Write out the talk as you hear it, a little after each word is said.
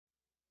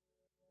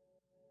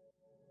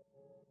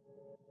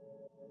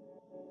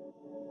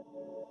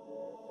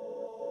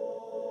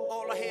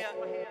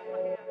Do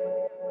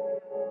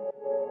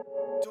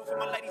it for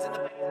my ladies in the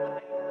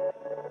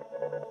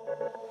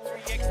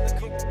 3X in the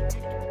coupe.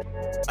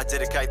 I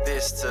dedicate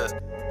this to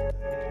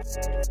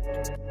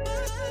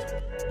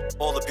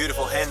all the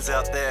beautiful hens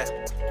out there.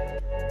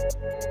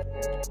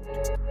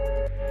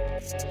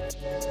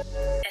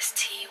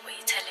 ST, what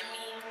you telling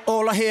me?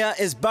 All I hear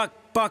is buck,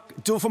 buck.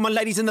 Do it for my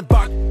ladies in the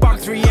buck.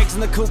 3 eggs in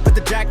the coop at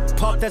the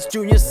jackpot. That's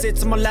Junior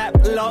sits on my lap.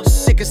 Lot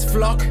sick as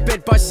flock.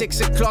 Bed by 6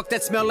 o'clock.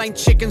 That smell ain't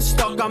chicken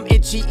stock. I'm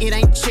itchy, it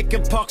ain't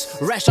chicken pox.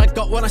 Rash I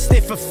got when I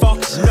sniff a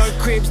fox. No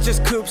cribs,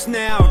 just coops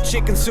now.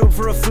 Chicken soup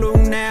for a flu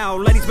now.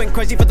 Ladies went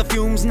crazy for the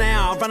fumes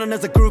now. Running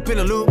as a group in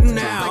a loop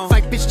now.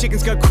 Like fake bitch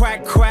chickens go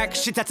quack, quack.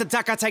 Shit, that's a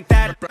duck, I take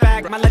that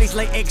back. My ladies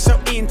lay eggs so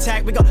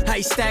intact. We got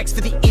haystacks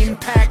for the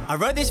impact. I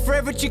wrote this for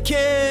every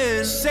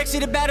chicken. Sexy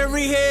to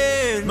battery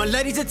hen. My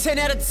ladies a 10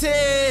 out of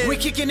 10. We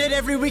kicking it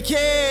every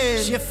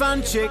weekend. She a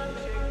fun chick.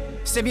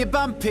 Send me a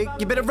bum pic.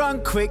 You better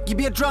run quick. You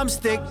be a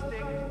drumstick.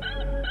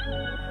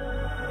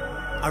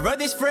 I wrote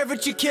this for every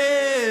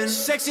chicken.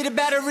 Sexy to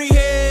battery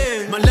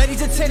hen. My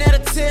ladies a 10 out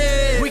of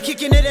 10. We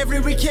kicking it every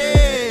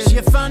weekend. She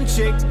a fun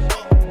chick.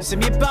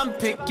 Send me a bum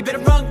pic. You better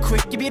run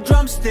quick. You be a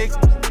drumstick.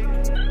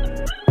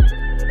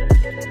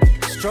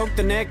 Stroke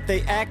the neck.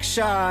 They act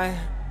shy.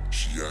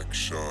 She act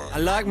shy. I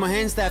like my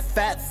hands that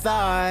fat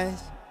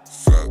thighs.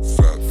 Fat.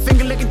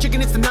 Finger licking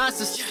chicken, it's the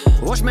nicest.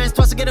 Wash my hands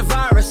twice to get a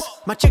virus.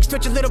 My chick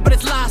stretch a little, but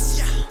it's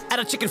lost. At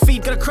a chicken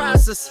feed, got a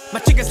crisis. My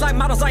chickens like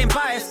models, I am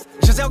biased.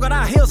 Giselle got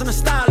our heels and a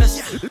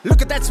stylist.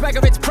 Look at that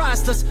swagger, it's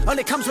priceless.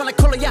 Only comes when I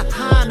call her your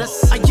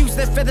highness. I use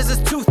their feathers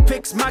as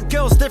toothpicks. My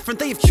girl's different,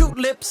 they have cute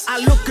lips. I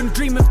look and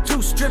dream of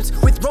 2 strips.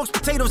 With roast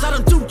potatoes, I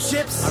don't do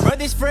chips. I wrote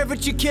this for every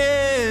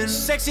chicken.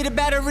 Sexy to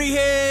battery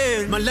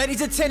hen. My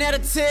ladies a 10 out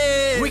of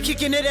 10. We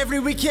kicking it every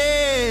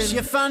weekend. She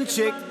a fun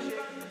chick.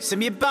 Send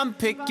me a bum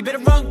pic, you better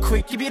run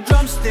quick, you be a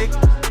drumstick.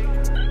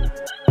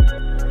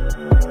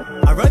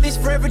 I wrote this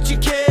for every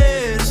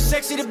chicken.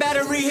 Sexy to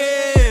battery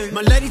hen.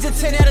 My ladies a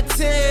 10 out of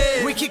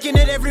 10. We kicking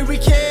it every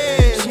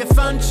weekend. She a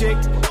fun chick.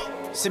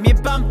 Send me a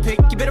bum pic,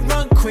 you better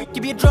run quick,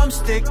 you be a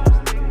drumstick.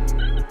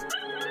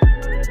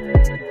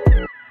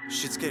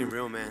 Shit's getting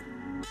real,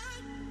 man.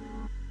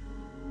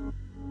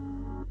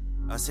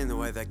 I seen the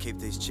way they keep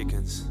these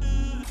chickens.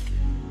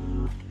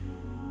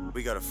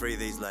 We gotta free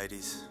these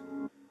ladies.